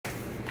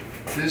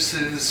This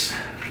is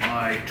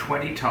my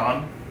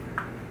 20-ton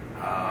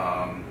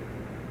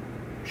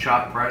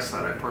shop press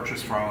that I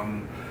purchased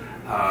from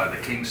the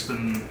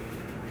Kingston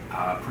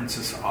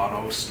Princess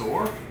Auto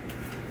store.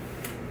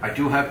 I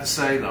do have to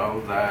say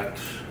though that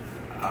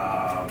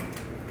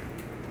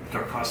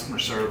their customer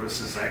service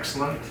is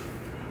excellent.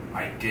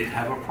 I did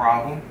have a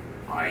problem.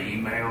 I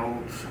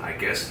emailed, I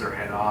guess, their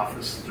head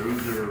office through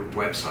their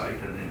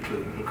website and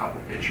included a couple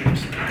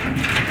pictures.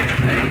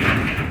 They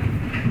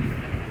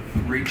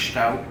reached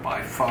out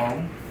by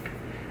phone.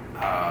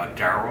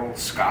 Daryl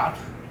Scott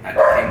at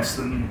the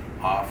Kingston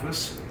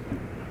office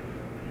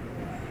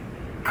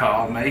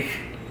called me,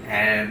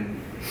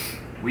 and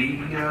we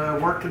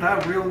worked it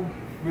out real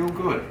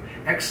good.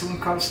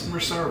 Excellent customer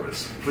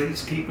service.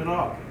 Please keep it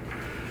up.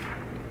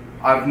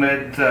 I've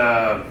made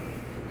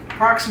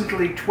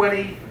approximately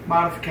 20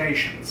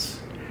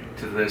 modifications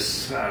to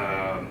this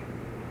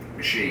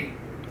machine.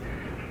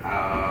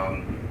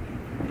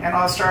 And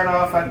I'll start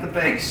off at the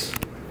base.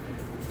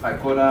 I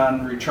put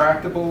on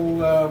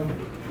retractable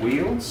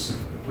wheels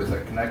with a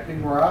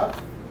connecting rod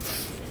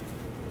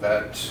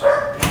that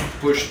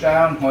push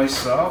down,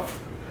 hoists up.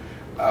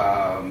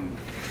 I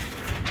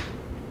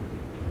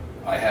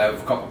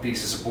have a couple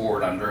pieces of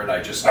board under it.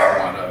 I just don't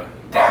want to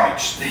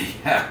damage the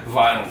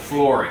vinyl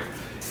flooring.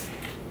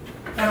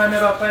 And I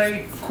made up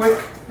a quick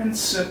and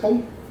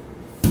simple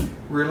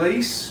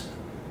release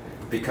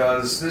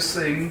because this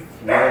thing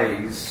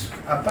weighs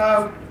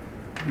about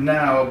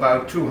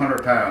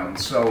 200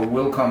 pounds, so it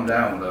will come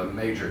down with a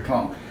major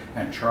clunk,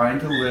 and trying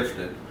to lift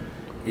it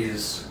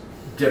is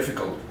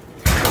difficult.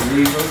 The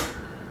lever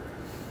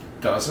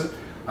does it.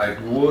 I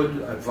would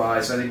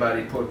advise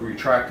anybody put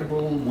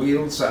retractable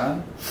wheels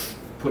on,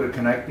 put a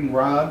connecting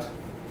rod,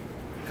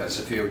 because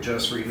if you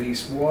just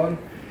release one,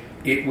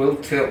 it will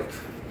tilt.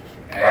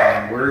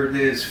 And where it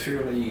is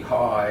fairly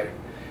high,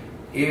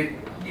 you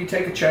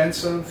take a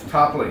chance of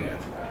toppling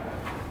it.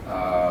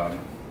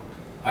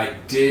 I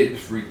did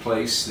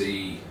replace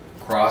the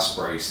cross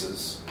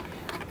braces,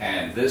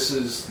 and this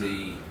is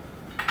the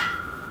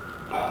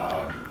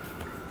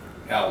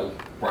L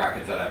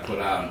bracket that I put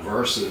on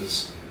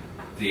versus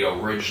the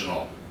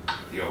original.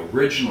 The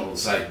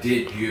originals I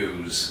did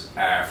use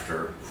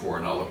after for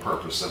another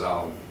purpose that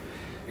I'll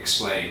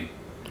explain.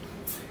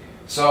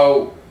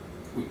 So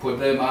we put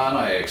them on.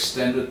 I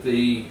extended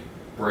the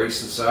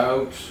braces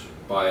out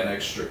by an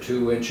extra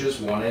 2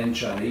 inches, 1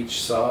 inch on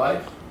each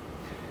side.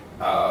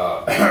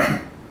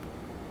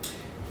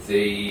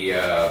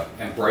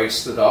 And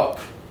braced it up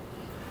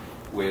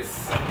with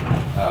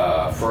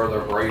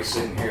further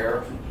bracing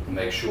here to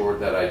make sure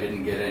that I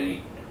didn't get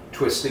any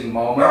twisting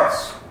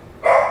moments.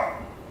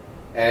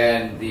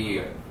 And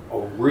the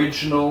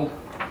original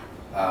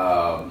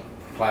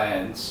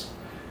plans,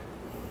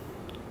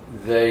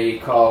 they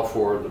call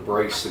for the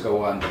brace to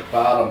go on the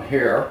bottom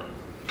here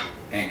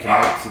and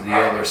connect to the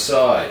other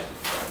side.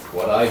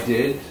 What I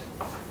did,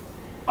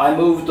 I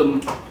moved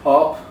them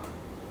up,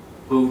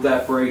 moved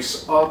that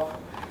brace up,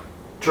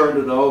 turned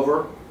it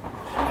over,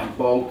 and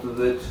bolted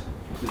it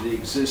to the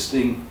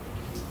existing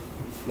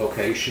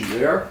location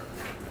there.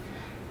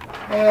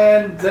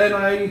 And then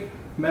I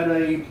made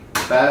a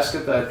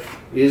basket that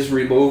is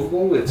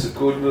removable. It's a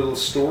good little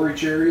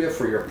storage area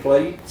for your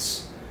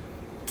plates.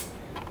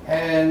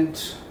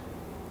 And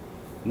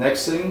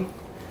next thing,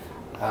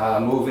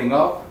 moving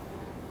up,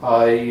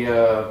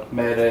 I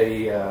made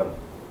a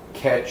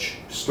catch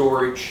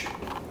storage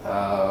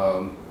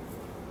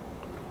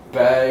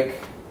bag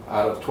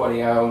out of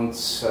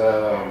 20-ounce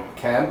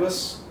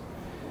canvas.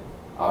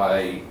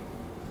 I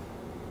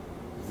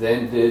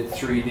then did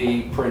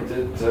 3D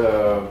printed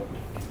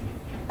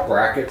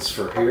brackets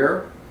for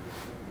here.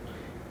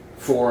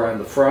 4 on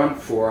the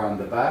front, 4 on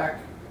the back.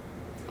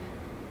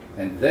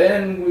 And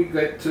then we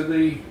get to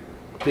the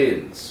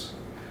pins.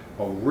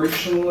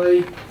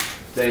 Originally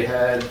they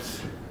had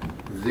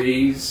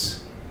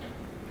these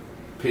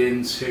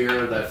pins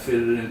here that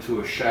fitted into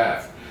a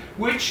shaft,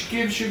 which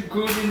gives you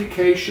good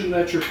indication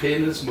that your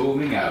pin is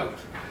moving out.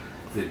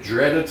 The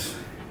dreaded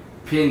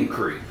pin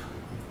creep.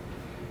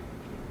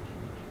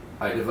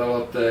 I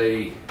developed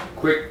a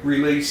quick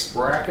release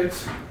bracket,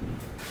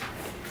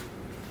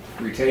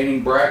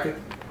 retaining bracket.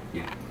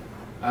 You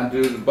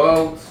undo the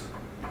bolt,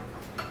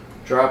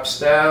 drops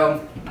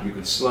down, you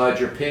can slide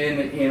your pin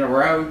in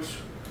or out,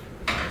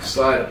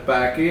 slide it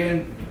back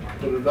in,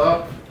 put it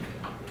up,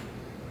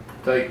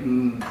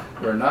 tighten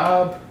your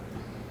knob.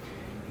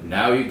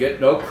 Now you get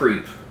no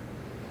creep.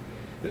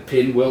 The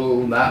pin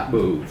will not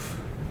move.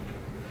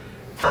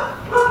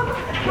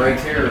 Right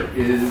here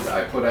is,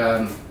 I put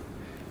on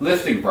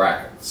lifting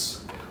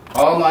brackets.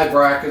 All my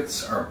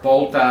brackets are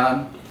bolt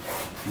on,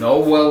 no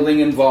welding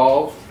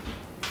involved.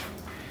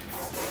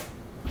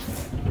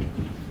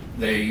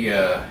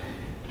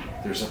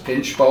 There's a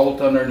pinch bolt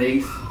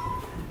underneath,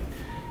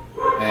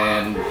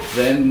 and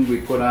then we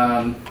put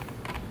on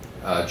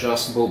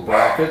adjustable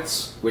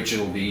brackets, which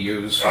will be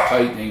used for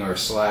tightening or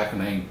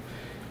slackening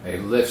a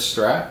lift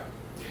strap.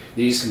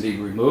 These can be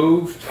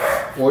removed,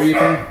 or you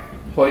can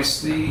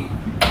hoist the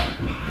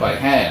by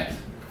hand.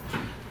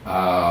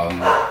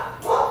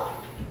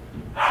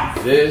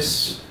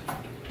 This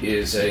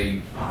is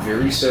a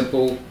very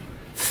simple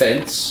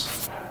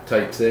fence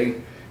type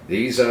thing.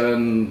 These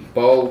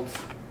unbolt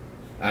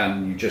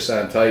and you just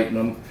untighten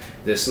them.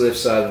 This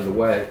lifts out of the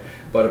way,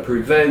 but it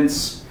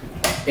prevents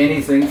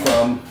anything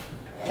from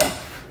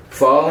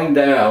falling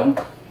down,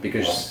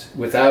 because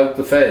without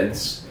the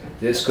fence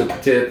this could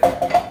tip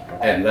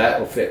and that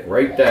will fit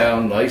right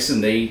down nice and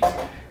neat,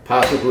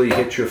 possibly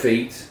hit your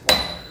feet,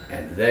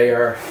 and they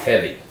are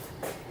heavy.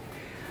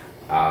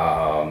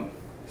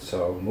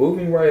 So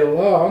moving right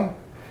along,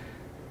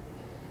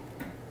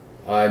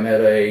 I'm at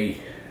a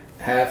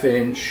 1/2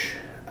 inch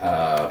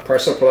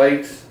pressure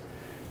plate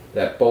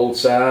that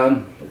bolts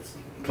on with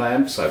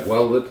clamps. I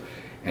welded,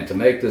 and to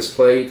make this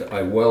plate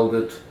I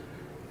welded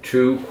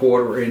 2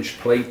 1/4 inch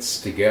plates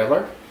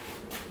together.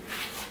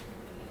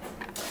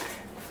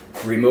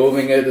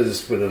 Removing it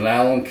is with an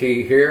Allen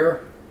key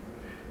here,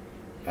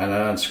 and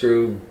I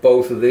unscrew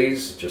both of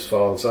these. It just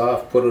falls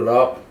off, put it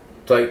up,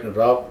 tighten it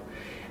up,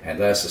 and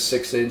that's a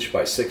 6 inch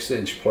by 6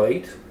 inch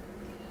plate.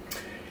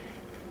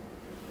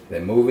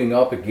 Then moving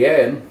up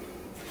again,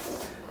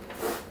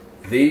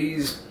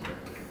 these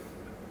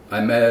I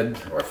made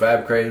or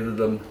fabricated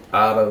them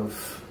out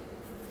of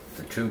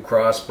the 2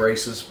 cross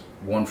braces,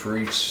 1 for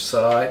each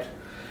side.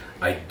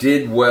 I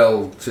did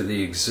weld to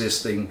the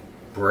existing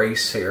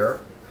brace here,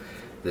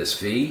 this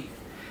V,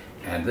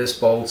 and this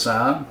bolts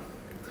on,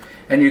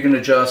 and you can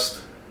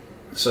adjust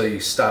so you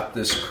stop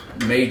this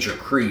major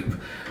creep.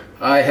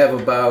 I have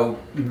about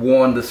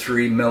 1 to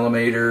 3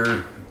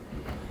 millimeter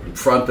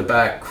front to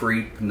back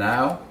creep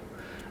now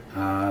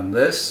on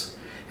this,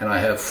 and I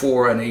have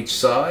 4 on each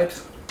side.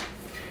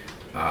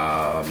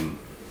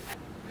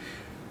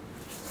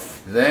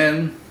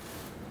 Then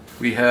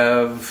we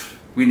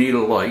need a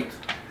light,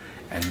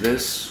 and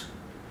this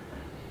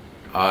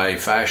I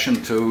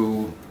fashioned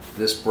to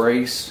this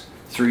brace,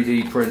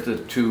 3D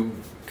printed 2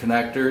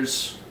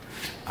 connectors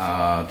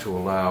to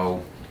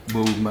allow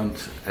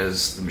movement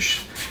as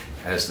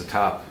the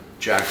top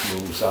jack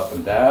moves up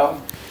and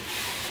down.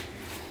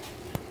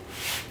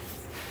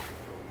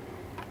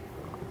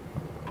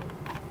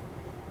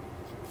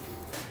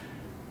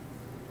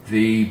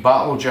 The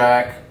bottle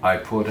jack, I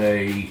put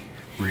a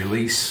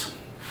release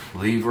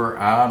lever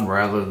on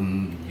rather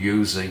than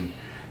using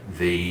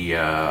the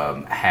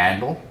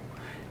handle.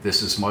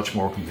 This is much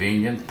more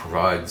convenient,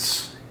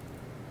 provides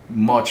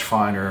much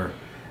finer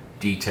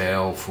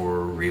detail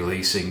for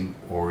releasing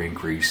or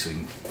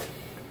increasing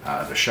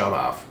the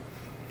shutoff.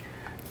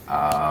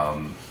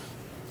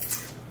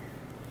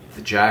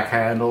 The jack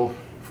handle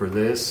for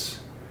this,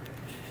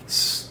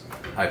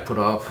 I put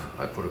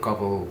a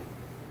couple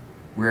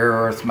rare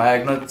earth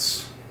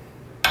magnets,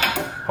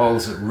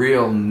 holds it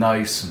real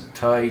nice and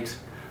tight.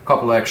 A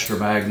couple extra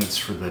magnets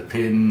for the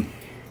pin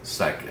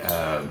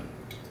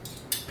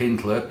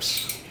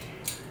clips,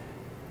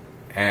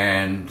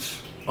 and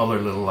other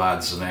little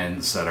odds and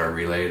ends that are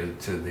related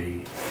to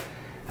the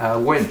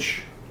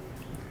winch.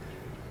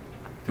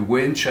 The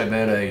winch, I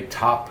made a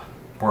top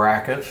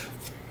bracket,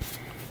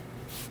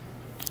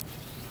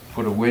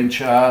 put a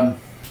winch on,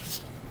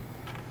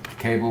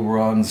 cable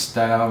runs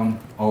down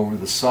over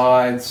the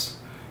sides.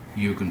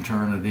 You can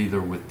turn it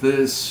either with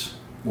this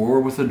or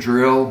with a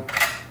drill,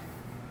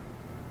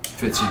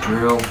 fits a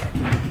drill,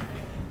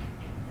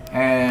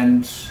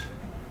 and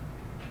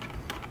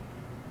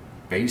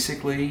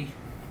basically,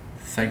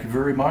 thank you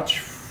very much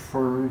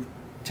for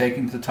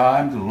taking the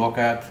time to look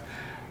at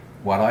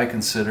what I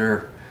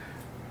consider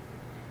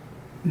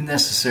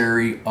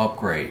necessary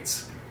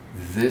upgrades.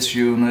 This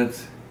unit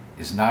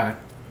is not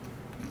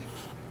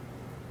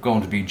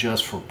going to be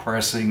just for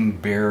pressing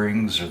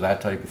bearings or that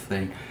type of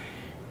thing.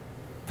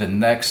 The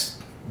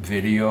next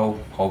video,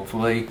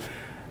 hopefully,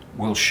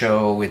 will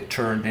show it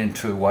turned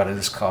into what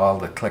is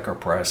called a clicker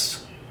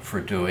press for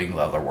doing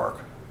leather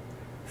work.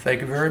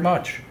 Thank you very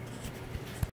much.